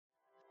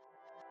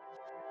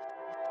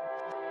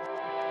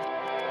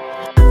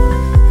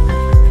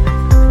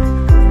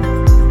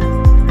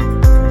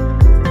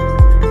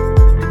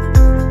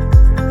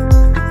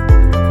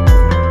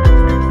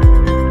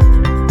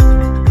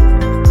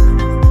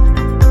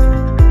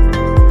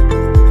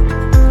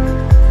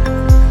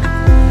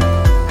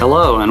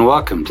Hello and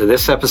welcome to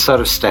this episode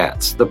of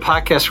Stats, the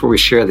podcast where we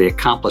share the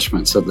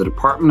accomplishments of the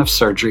Department of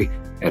Surgery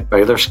at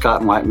Baylor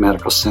Scott & White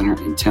Medical Center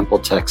in Temple,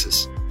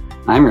 Texas.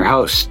 I'm your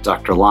host,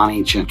 Dr.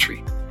 Lonnie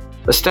Gentry.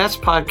 The Stats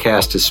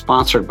podcast is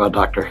sponsored by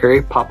Dr.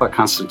 Harry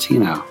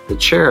Papaconstantino, the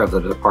chair of the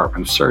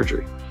Department of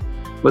Surgery.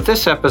 With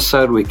this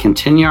episode, we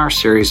continue our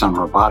series on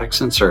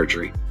robotics and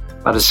surgery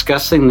by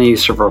discussing the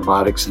use of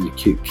robotics in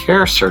acute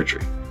care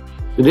surgery.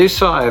 To do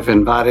so, I have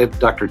invited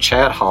Dr.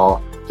 Chad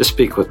Hall to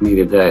speak with me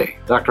today.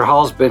 Dr.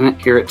 Hall's been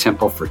here at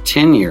Temple for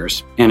 10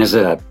 years and is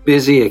a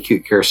busy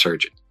acute care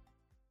surgeon.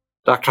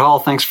 Dr. Hall,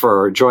 thanks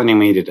for joining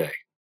me today.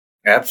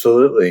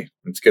 Absolutely.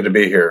 It's good to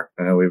be here.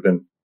 I know we've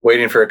been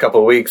waiting for a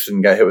couple of weeks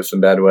and got hit with some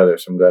bad weather,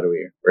 so I'm glad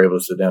we were able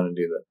to sit down and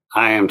do that.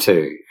 I am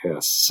too,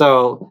 yes.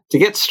 So to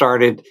get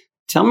started,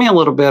 tell me a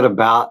little bit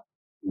about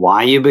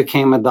why you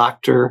became a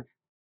doctor,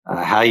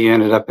 how you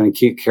ended up in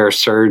acute care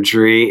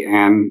surgery,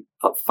 and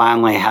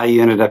finally how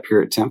you ended up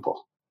here at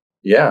Temple.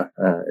 Yeah,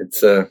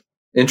 it's an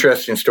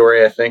interesting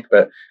story, I think,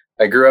 but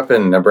I grew up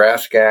in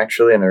Nebraska,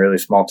 actually, in a really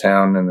small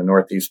town in the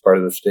northeast part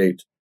of the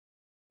state.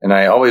 And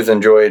I always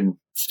enjoyed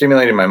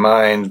stimulating my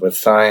mind with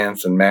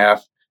science and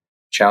math,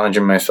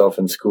 challenging myself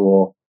in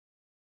school.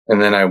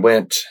 And then I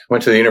went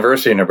to the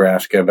University of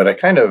Nebraska, but I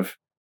kind of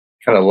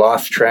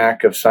lost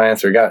track of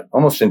science or got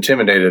almost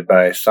intimidated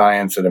by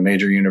science at a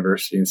major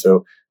university. And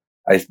so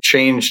I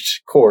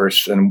changed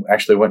course and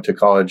actually went to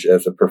college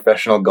as a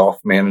professional golf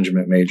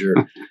management major.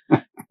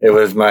 It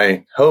was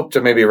my hope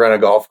to maybe run a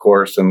golf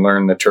course and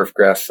learn the turf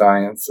grass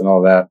science and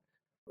all that.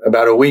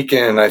 About a week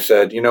in, I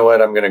said, you know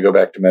what, I'm going to go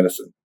back to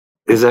medicine.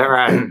 Is that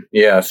right?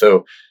 Yeah.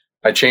 So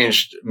I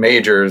changed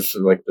majors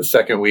like the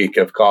second week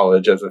of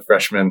college as a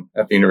freshman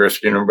at the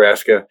University of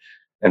Nebraska.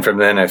 And from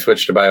then I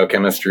switched to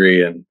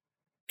biochemistry and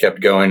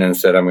kept going and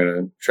said, I'm going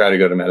to try to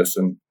go to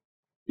medicine.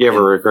 You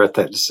ever regret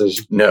that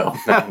decision? No,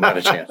 not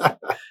a chance.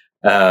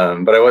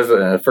 But I was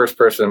the first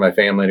person in my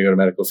family to go to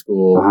medical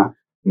school. Uh-huh.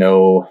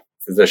 No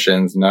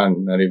physicians, not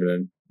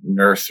even a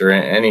nurse or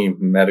any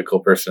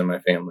medical person in my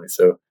family.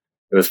 So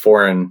it was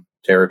foreign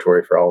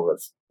territory for all of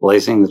us.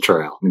 Blazing the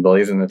trail.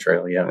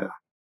 Yeah.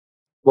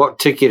 What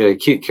took you to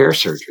acute care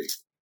surgery?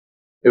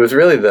 It was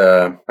really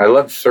I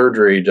loved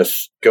surgery,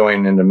 just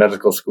going into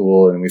medical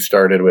school, and we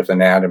started with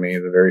anatomy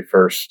the very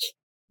first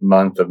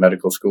month of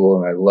medical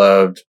school, and I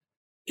loved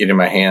getting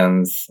my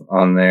hands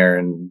on there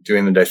and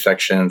doing the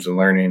dissections and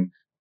learning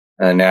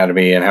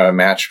anatomy and how it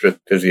matched with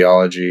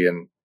physiology.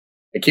 And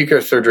acute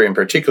care surgery in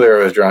particular,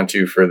 I was drawn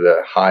to for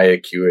the high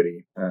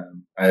acuity.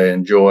 I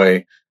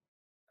enjoy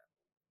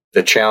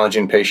the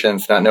challenging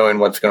patients, not knowing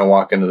what's going to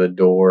walk into the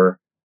door,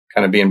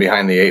 kind of being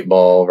behind the eight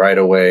ball right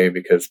away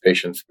because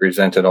patients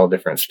present at all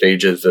different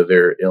stages of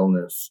their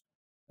illness.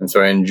 And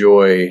so I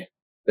enjoy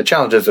the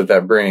challenges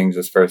that brings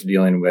as far as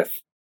dealing with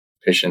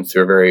patients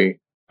who are very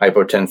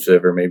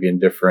hypotensive or maybe in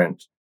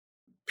different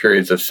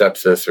periods of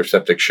sepsis or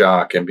septic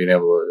shock, and being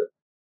able to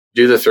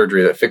do the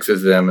surgery that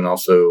fixes them and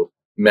also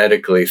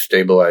medically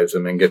stabilize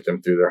them and get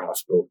them through their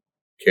hospital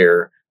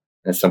care.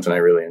 It's something I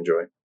really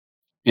enjoy.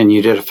 And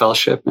you did a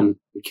fellowship in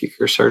acute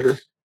care surgery?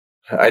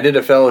 I did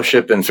a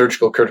fellowship in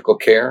surgical critical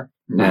care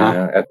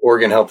at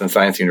Oregon Health and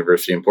Science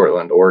University in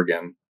Portland,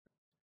 Oregon.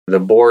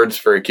 The boards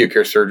for acute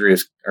care surgery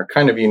are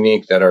kind of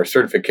unique that our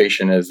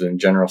certification is in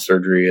general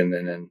surgery and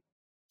then in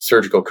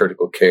surgical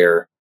critical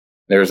care.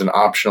 There's an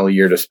optional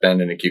year to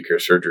spend in acute care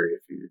surgery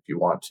if you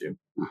want to.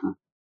 Uh-huh.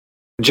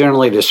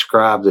 Generally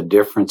describe the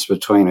difference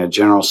between a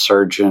general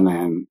surgeon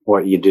and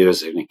what you do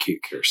as an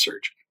acute care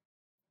surgeon.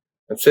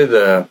 I'd say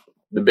the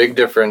big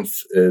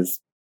difference is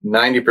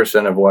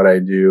 90% of what I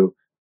do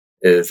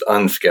is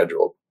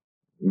unscheduled.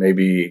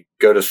 Maybe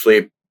go to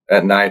sleep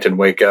at night and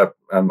wake up.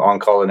 I'm on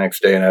call the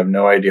next day and I have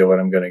no idea what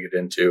I'm going to get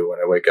into when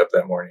I wake up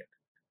that morning.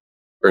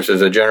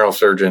 Versus a general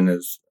surgeon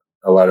is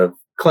a lot of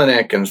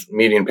clinic and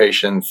meeting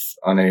patients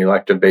on an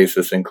elective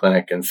basis in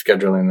clinic and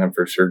scheduling them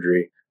for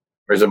surgery.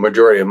 Whereas a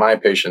majority of my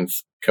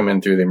patients come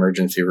in through the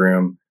emergency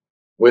room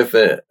with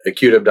an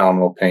acute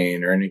abdominal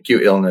pain or an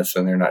acute illness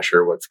and they're not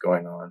sure what's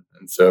going on.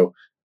 And so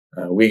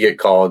we get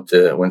called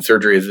to when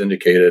surgery is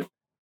indicated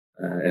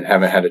and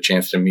haven't had a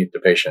chance to meet the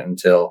patient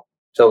until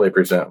they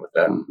present with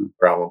that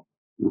problem.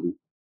 Mm-hmm.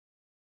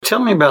 Tell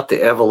me about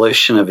the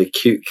evolution of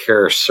acute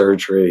care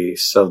surgery.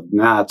 So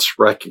now it's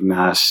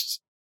recognized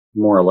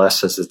more or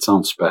less as its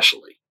own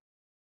specialty.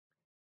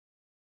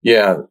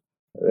 Yeah.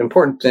 The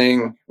important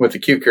thing with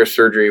acute care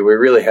surgery, we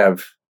really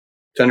have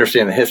to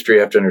understand the history,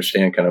 have to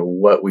understand kind of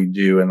what we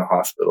do in the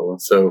hospital.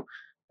 And so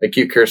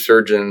acute care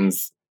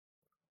surgeons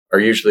are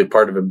usually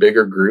part of a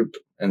bigger group.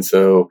 And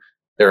so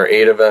there are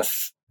 8 of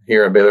us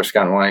here at Baylor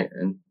Scott & White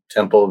and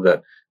Temple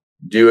that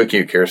do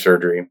acute care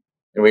surgery.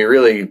 And we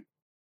really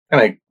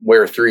kind of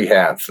wear 3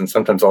 hats and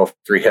sometimes all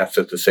 3 hats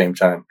at the same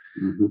time.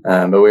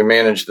 Mm-hmm. But we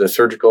manage the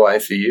surgical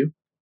ICU.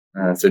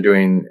 So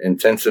doing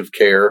intensive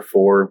care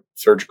for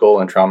surgical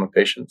and trauma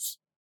patients.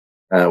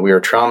 We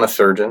are trauma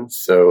surgeons,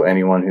 so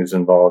anyone who's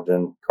involved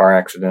in car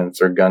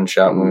accidents or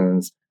gunshot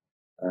wounds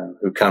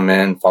who come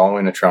in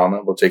following a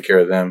trauma, we'll take care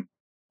of them.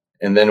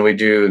 And then we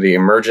do the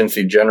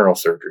emergency general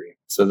surgery.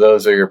 So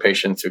those are your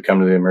patients who come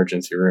to the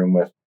emergency room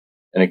with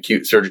an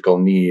acute surgical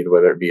need,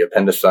 whether it be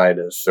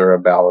appendicitis or a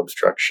bowel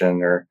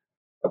obstruction or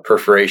a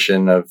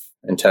perforation of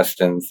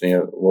intestines.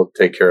 We'll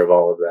take care of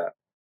all of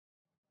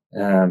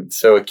that.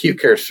 So acute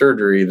care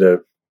surgery,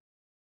 the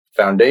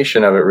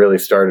foundation of it really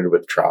started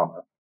with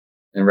trauma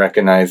and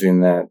recognizing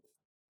that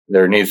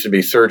there needs to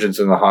be surgeons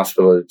in the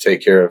hospital to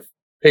take care of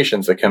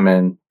patients that come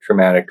in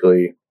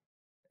traumatically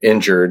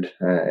injured,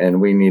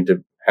 and we need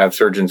to have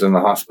surgeons in the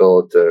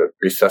hospital to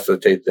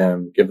resuscitate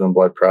them, give them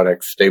blood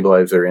products,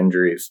 stabilize their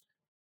injuries,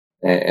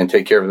 and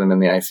take care of them in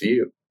the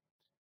ICU.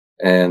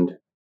 And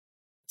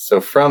so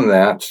from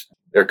that,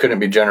 there couldn't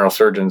be general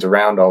surgeons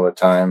around all the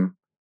time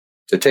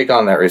to take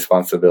on that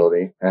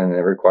responsibility, and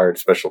it required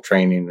special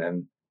training.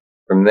 And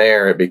from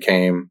there, it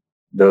became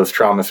those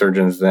trauma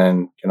surgeons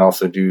then can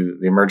also do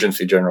the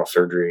emergency general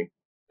surgery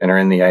and are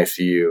in the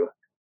ICU.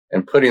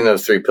 And putting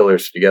those three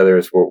pillars together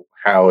is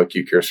how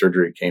acute care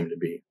surgery came to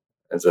be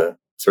as a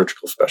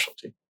surgical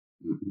specialty.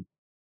 Mm-hmm.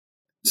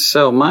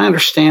 So my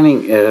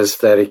understanding is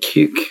that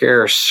acute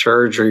care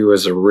surgery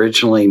was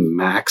originally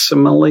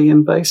maximally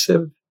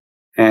invasive.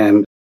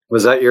 And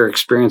was that your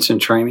experience in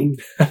training?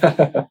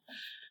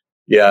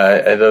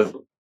 Yeah,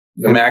 the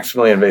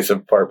maximally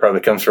invasive part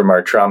probably comes from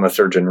our trauma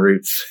surgeon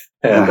roots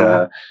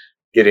and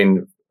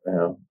getting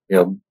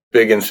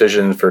big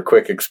incisions for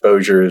quick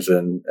exposures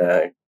and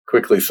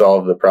quickly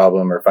solve the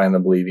problem or find the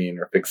bleeding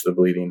or fix the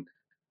bleeding.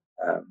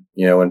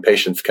 When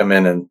patients come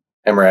in and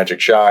hemorrhagic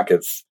shock, you're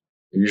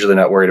usually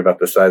not worried about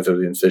the size of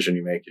the incision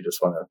you make. You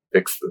just want to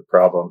fix the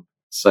problem.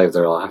 Save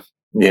their life.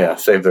 Yeah,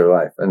 save their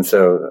life. And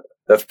so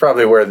that's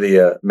probably where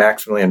the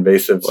maximally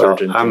invasive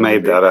surgeon... I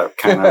made that up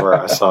kind of where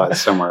I saw it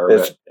somewhere.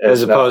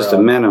 As opposed to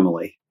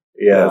minimally.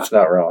 Yeah, it's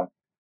not wrong.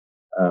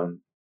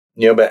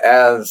 But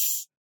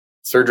as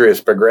surgery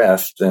has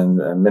progressed and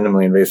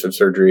minimally invasive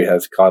surgery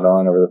has caught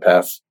on over the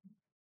past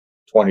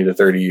 20 to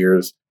 30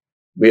 years,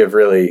 we have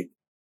really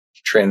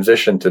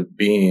transitioned to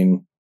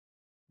being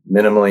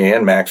minimally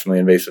and maximally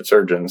invasive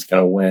surgeons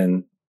kind of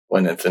when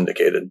it's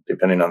indicated,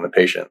 depending on the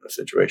patient and the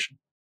situation.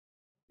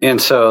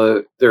 And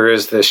so there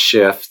is this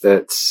shift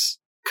that's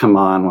come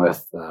on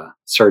with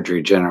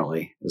surgery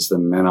generally, is the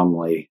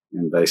minimally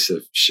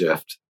invasive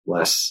shift,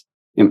 less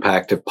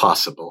impact if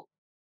possible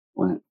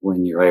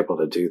when you're able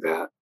to do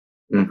that.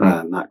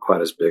 Mm-hmm. Not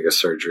quite as big a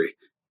surgery.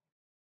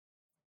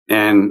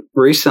 And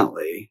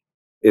recently,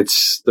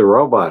 it's the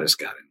robot has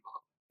got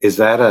involved. Is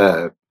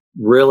that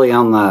really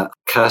on the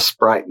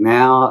cusp right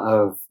now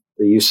of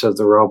the use of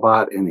the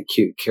robot in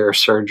acute care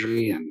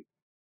surgery? And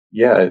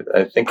yeah,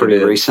 I think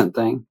pretty recent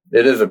thing.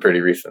 It is a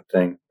pretty recent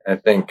thing. I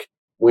think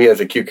we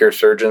as acute care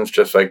surgeons,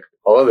 just like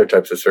all other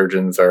types of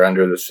surgeons, are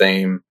under the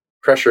same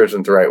pressure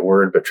isn't the right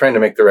word, but trying to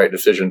make the right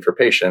decision for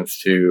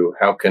patients to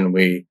how can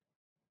we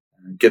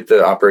get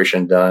the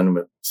operation done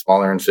with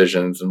smaller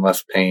incisions and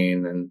less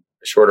pain and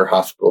a shorter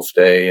hospital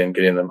stay and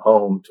getting them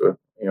home to,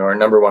 our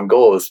number one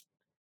goal is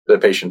for the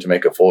patient to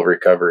make a full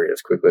recovery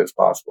as quickly as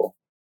possible,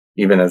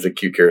 even as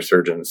acute care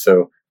surgeons.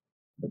 So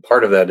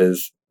part of that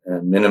is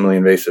minimally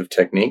invasive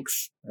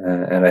techniques.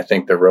 And I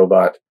think the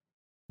robot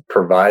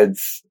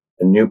provides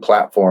a new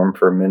platform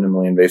for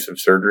minimally invasive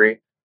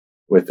surgery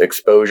with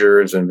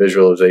exposures and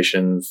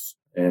visualizations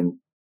and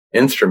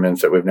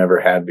instruments that we've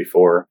never had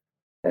before.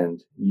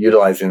 And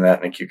utilizing that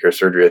in acute care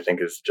surgery, I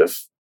think, is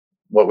just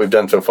what we've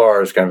done so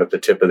far is kind of at the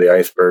tip of the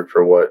iceberg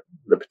for what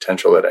the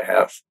potential that it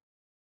has.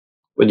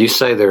 Would you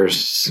say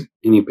there's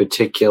any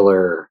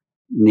particular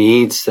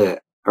needs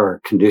that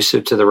are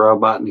conducive to the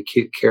robot in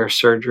acute care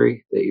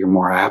surgery that you're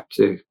more apt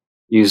to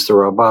use the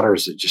robot, or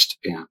does it just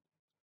depend?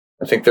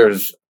 I think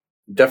there's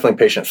definitely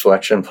patient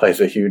selection plays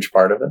a huge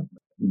part of it,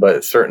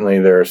 but certainly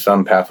there are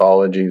some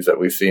pathologies that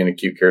we see in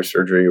acute care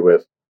surgery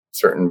with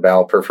certain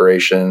bowel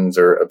perforations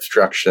or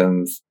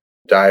obstructions,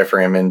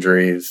 diaphragm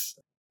injuries,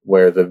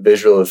 where the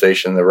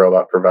visualization the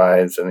robot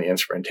provides and the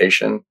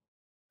instrumentation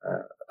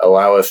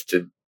allow us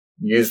to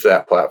use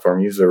that platform,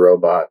 use the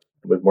robot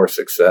with more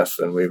success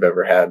than we've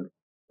ever had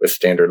with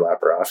standard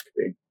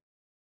laparoscopy.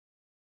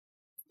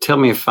 Tell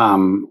me if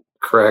I'm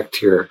correct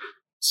here.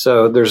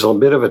 So there's a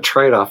bit of a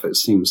trade-off, it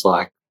seems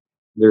like.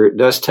 It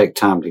does take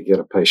time to get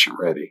a patient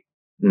ready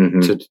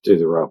to do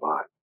the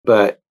robot.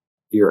 But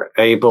you're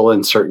able,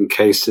 in certain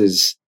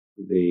cases,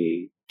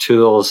 the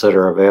tools that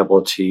are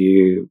available to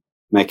you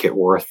make it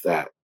worth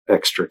that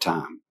extra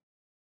time.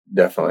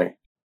 Definitely.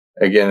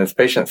 Again, it's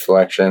patient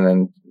selection,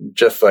 and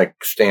just like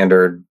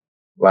standard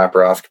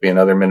laparoscopy and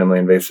other minimally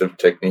invasive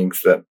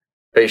techniques, that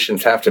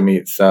patients have to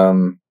meet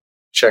some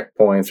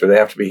checkpoints or they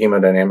have to be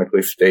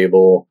hemodynamically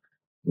stable.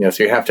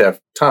 So you have to have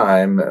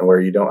time where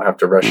you don't have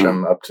to rush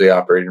them up to the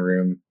operating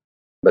room,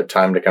 but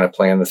time to kind of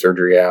plan the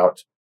surgery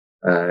out.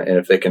 And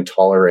if they can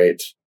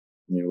tolerate,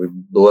 we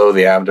blow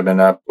the abdomen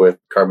up with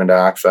carbon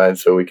dioxide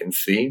so we can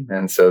see.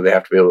 And so they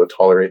have to be able to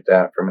tolerate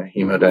that from a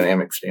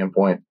hemodynamic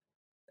standpoint.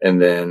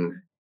 And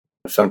then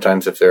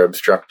sometimes if they're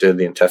obstructed,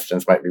 the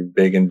intestines might be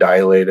big and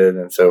dilated.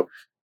 And so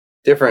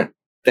different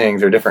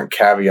things or different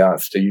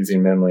caveats to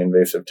using minimally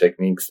invasive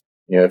techniques.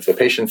 If the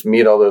patients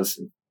meet all those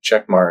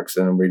check marks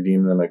and we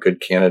deem them a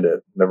good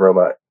candidate, the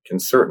robot can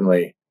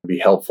certainly be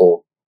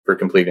helpful for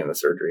completing the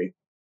surgery.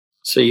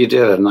 So you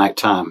did a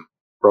nighttime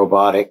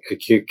robotic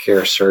acute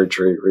care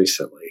surgery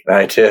recently.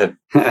 I did.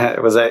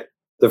 Was that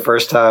the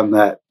first time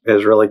that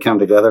has really come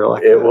together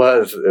like it that?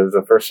 Was. It was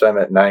the first time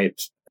at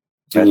night.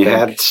 And you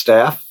had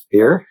staff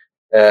here?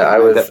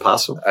 That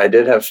possible? I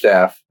did have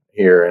staff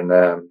here, and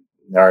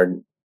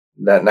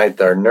that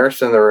night our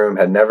nurse in the room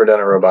had never done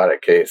a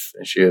robotic case,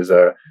 and she was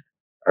a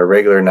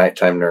regular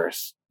nighttime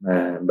nurse.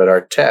 But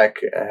our tech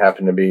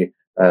happened to be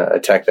a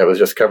tech that was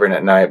just covering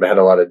at night, but had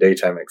a lot of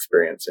daytime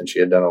experience, and she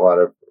had done a lot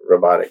of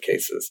robotic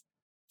cases.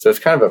 So it's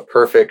kind of a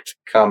perfect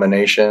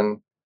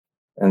combination.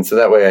 And so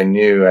that way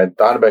I'd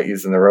thought about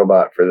using the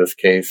robot for this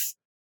case.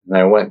 And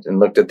I went and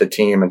looked at the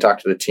team and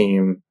talked to the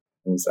team.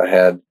 And so I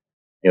had,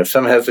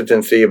 some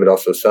hesitancy, but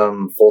also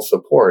some full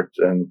support.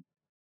 And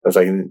I was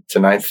like,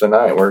 tonight's the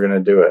night, we're going to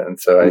do it. And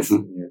so I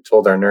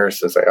told our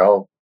nurse, I was like,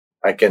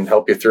 I can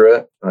help you through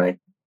it. Like,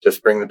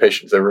 just bring the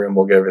patient to the room.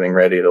 We'll get everything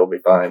ready. It'll be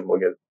fine. We'll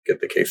get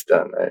the case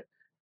done. I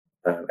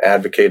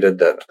advocated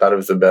that. I thought it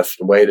was the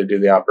best way to do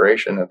the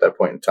operation at that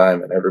point in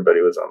time, and everybody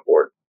was on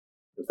board.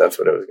 That's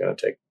what it was going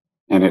to take.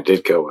 And it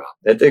did go well.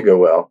 It did go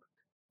well.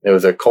 It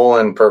was a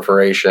colon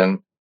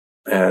perforation,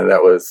 and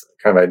that was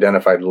kind of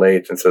identified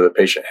late. And so the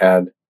patient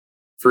had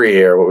free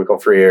air, what we call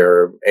free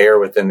air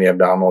within the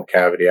abdominal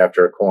cavity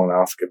after a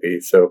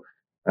colonoscopy. So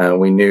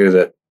we knew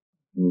that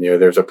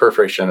there's a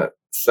perforation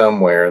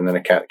somewhere, and then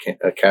a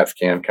CAT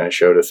scan kind of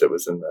showed us it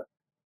was in the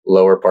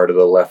lower part of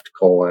the left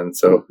colon.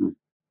 So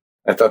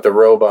I thought the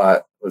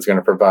robot was going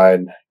to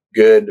provide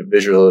good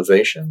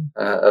visualization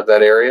of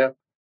that area,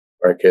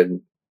 where I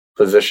could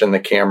position the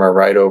camera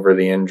right over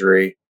the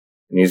injury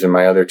and using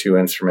my other two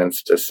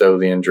instruments to sew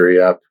the injury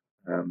up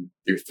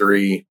through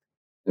 3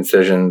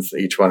 incisions,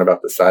 each one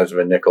about the size of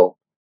a nickel,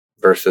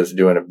 versus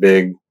doing a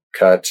big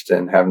cut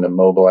and having to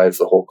mobilize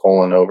the whole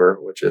colon over,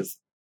 which is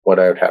what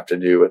I would have to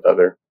do with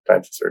other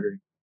types of surgery.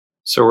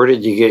 So where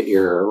did you get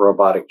your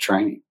robotic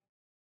training?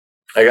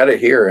 I got it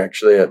here,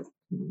 actually, at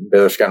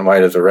Baylor Scott &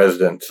 White as a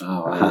resident.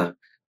 Oh,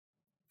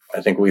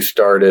 I think we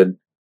started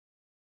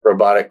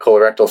robotic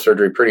colorectal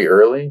surgery pretty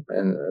early.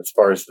 And as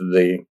far as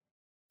the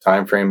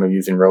time frame of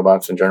using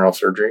robots in general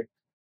surgery,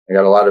 I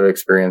got a lot of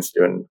experience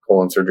doing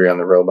colon surgery on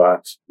the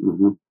robot.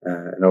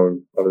 And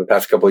over the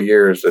past couple of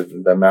years,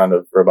 the amount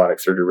of robotic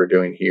surgery we're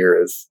doing here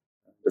has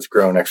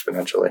grown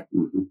exponentially.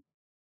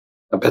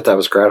 I bet that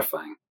was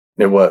gratifying.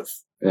 It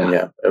was.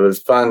 Yeah. It was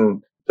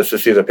fun just to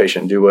see the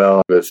patient do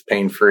well. It was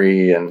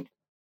pain-free and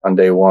on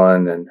day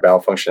 1, and bowel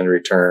function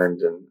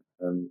returned,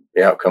 and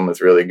the outcome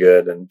was really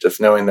good. And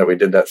just knowing that we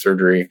did that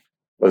surgery,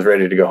 was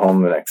ready to go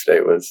home the next day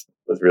was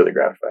really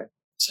gratifying.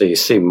 So you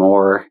see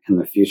more in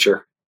the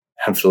future?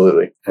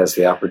 Absolutely. As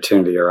the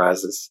opportunity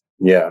arises?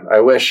 Yeah.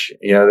 I wish,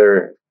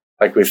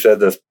 like we said,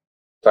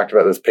 talked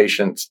about this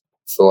patient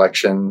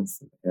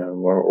selections.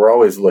 We're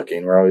always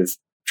looking. We're always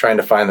trying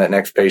to find that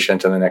next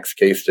patient and the next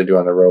case to do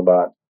on the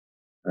robot.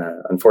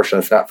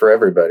 Unfortunately, it's not for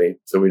everybody.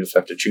 So we just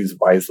have to choose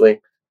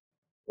wisely.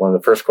 One of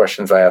the first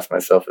questions I ask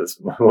myself is,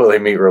 will they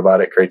meet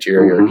robotic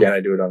criteria, or can I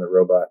do it on the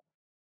robot?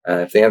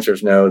 If the answer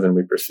is no, then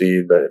we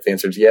proceed. But if the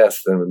answer is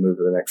yes, then we move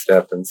to the next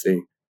step and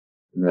see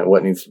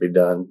what needs to be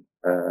done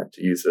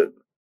to use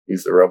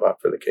the robot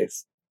for the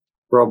case.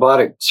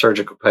 Robotic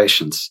surgical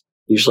patients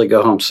usually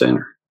go home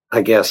sooner.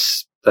 I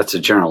guess that's a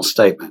general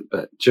statement,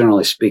 but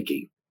generally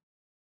speaking,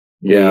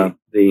 the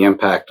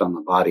impact on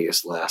the body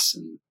is less.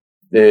 And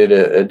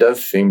it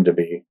does seem to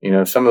be.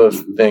 Some of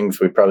those things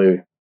we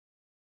probably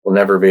will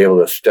never be able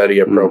to study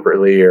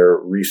appropriately or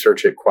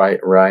research it quite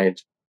right.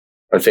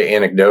 I'd say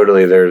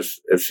anecdotally,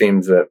 it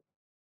seems that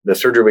the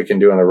surgery we can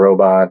do on the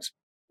robot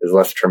is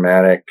less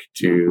traumatic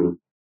to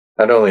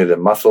not only the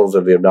muscles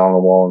of the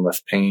abdominal wall and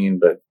less pain,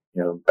 but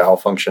bowel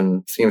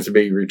function seems to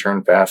be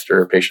returned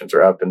faster. Patients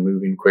are up and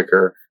moving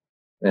quicker.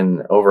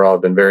 And overall,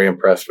 I've been very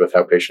impressed with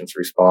how patients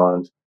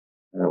respond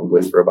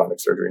with robotic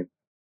surgery.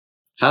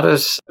 How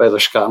does Baylor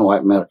Scott &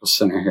 White Medical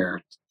Center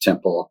here at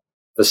Temple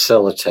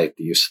facilitate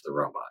the use of the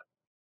robot?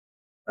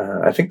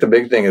 I think the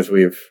big thing is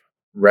we've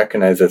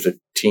recognized as a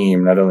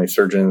team, not only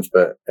surgeons,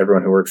 but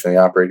everyone who works in the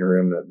operating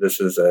room, that this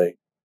is a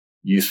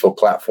useful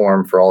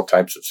platform for all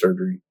types of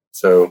surgery.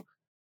 So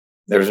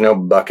there's no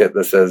bucket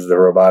that says the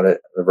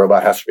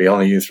robot has to be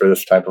only used for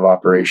this type of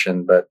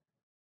operation. But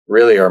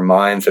really our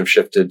minds have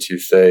shifted to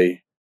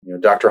say,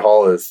 Dr.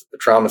 Hall is a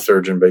trauma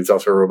surgeon, but he's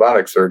also a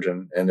robotic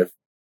surgeon. And if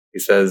he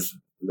says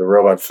the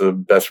robot's the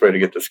best way to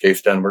get this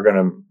case done, we're going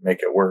to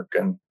make it work.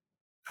 And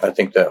I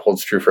think that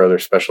holds true for other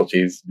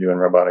specialties doing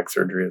robotic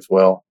surgery as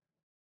well.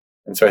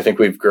 And so I think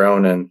we've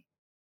grown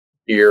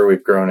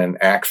in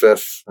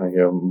access,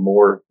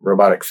 more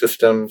robotic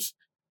systems,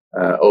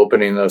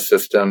 opening those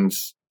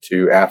systems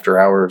to after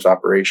hours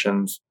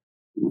operations,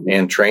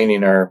 and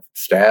training our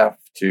staff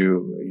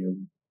to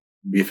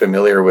be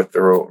familiar with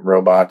the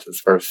robot as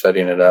far as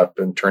setting it up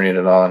and turning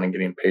it on and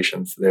getting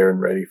patients there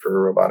and ready for a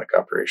robotic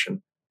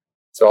operation.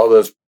 So all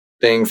those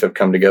things have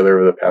come together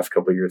over the past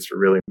couple of years to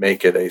really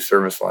make it a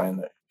service line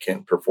that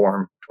can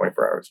perform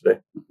 24 hours a day.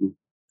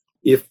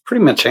 You've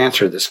pretty much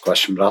answered this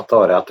question, but I'll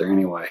throw it out there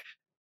anyway.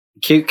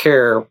 Acute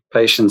care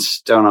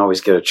patients don't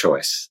always get a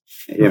choice.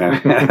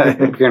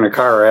 If you're in a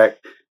car wreck,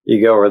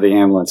 you go where the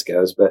ambulance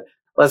goes. But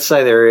let's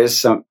say there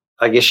is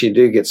I guess you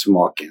do get some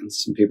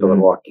walk-ins, some people that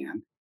walk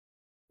in.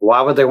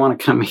 Why would they want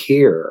to come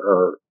here?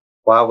 Or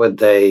why would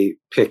they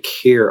pick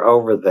here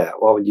over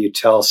that? What would you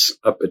tell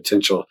a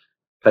potential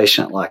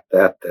patient like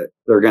that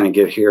they're going to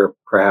get here,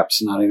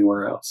 perhaps not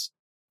anywhere else?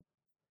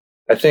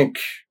 I think,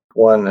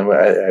 one,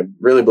 I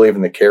really believe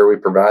in the care we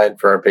provide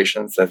for our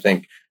patients. I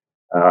think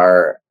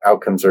our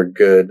outcomes are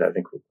good. I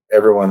think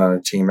everyone on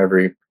the team,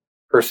 every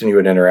person you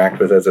would interact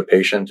with as a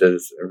patient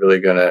is really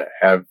going to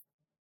have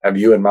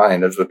you in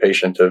mind as the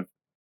patient of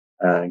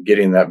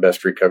getting that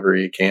best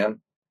recovery you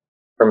can.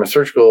 From a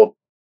surgical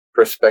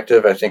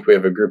perspective, I think we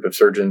have a group of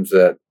surgeons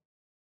that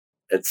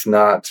it's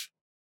not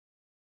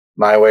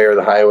my way or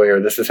the highway, or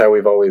this is how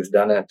we've always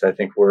done it. I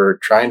think we're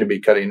trying to be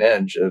cutting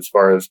edge as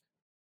far as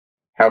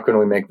how can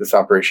we make this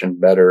operation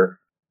better.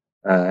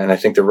 And I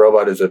think the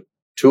robot is a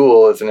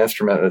tool, is an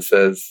instrument that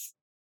says,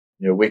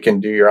 we can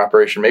do your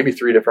operation maybe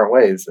 3 different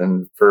ways.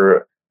 And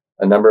for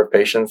a number of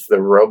patients,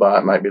 the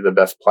robot might be the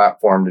best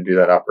platform to do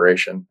that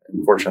operation.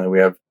 And fortunately, we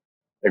have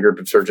a group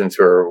of surgeons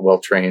who are well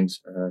trained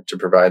to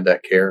provide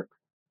that care,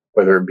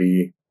 whether it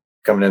be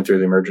coming in through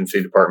the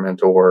emergency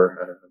department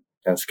or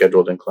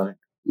scheduled in clinic.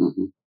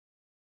 Mm-hmm.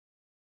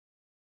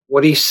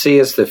 What do you see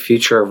as the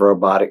future of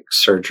robotic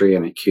surgery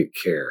and acute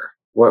care?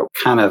 What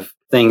kind of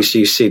things do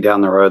you see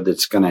down the road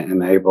that's going to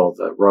enable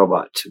the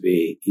robot to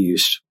be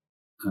used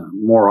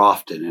more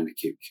often in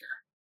acute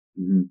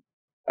care? Mm-hmm.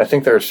 I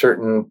think there are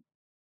certain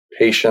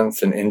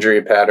patients and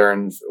injury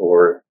patterns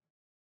or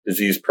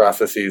disease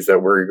processes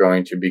that we're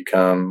going to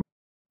become,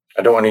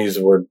 I don't want to use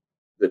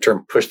the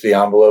term push the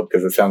envelope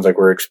because it sounds like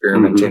we're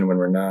experimenting when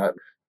we're not,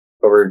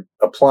 but we're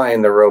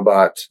applying the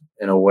robot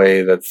in a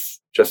way that's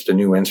just a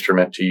new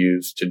instrument to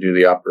use to do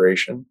the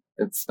operation.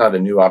 It's not a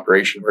new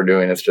operation we're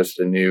doing. It's just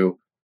a new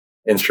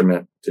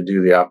instrument to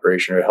do the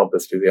operation or help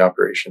us do the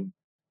operation.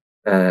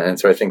 And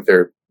so I think there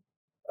are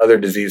other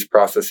disease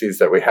processes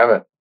that we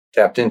haven't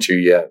tapped into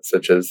yet,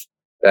 such as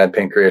bad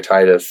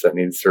pancreatitis that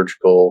needs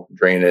surgical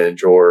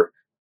drainage, or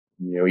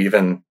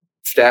even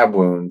stab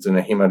wounds in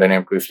a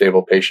hemodynamically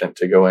stable patient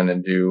to go in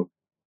and do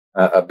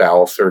a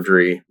bowel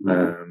surgery.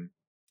 And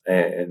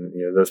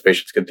those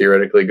patients could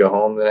theoretically go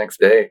home the next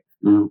day.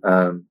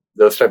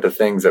 Those type of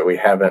things that we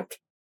haven't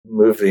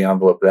moved the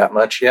envelope that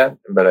much yet,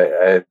 but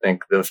I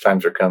think those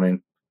times are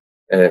coming.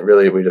 And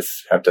we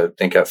just have to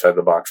think outside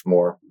the box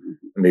more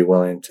and be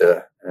willing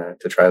to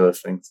try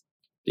those things.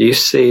 Do you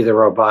see the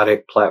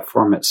robotic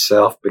platform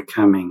itself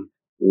becoming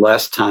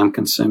less time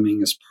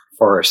consuming as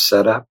far as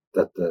setup,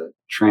 that the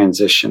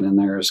transition in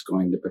there is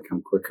going to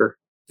become quicker?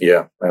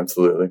 Yeah,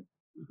 absolutely.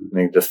 I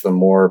think just the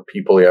more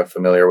people you have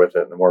familiar with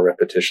it, the more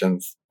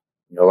repetitions.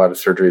 A lot of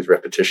surgery is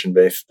repetition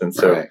based. And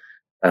so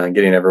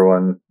getting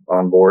everyone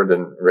on board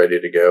and ready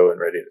to go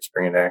and ready to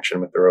spring into action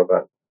with the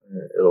robot,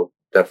 it'll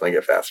definitely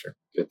get faster.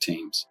 Good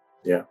teams.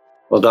 Yeah.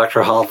 Well,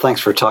 Dr. Hall,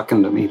 thanks for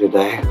talking to me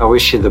today. I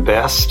wish you the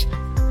best,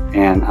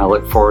 and I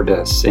look forward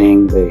to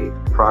seeing the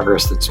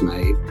progress that's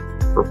made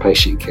for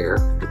patient care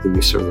with the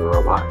use of the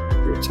robot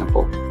at your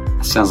temple.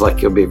 It sounds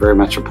like you'll be very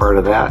much a part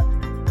of that,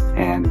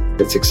 and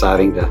it's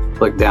exciting to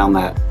look down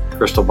that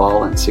crystal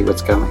ball and see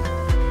what's coming.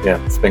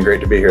 Yeah, it's been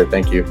great to be here.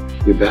 Thank you.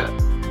 You bet.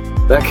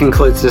 That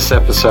concludes this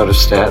episode of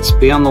Stats.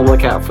 Be on the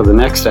lookout for the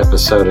next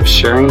episode of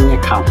Sharing the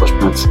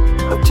Accomplishments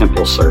of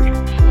Temple Surgery.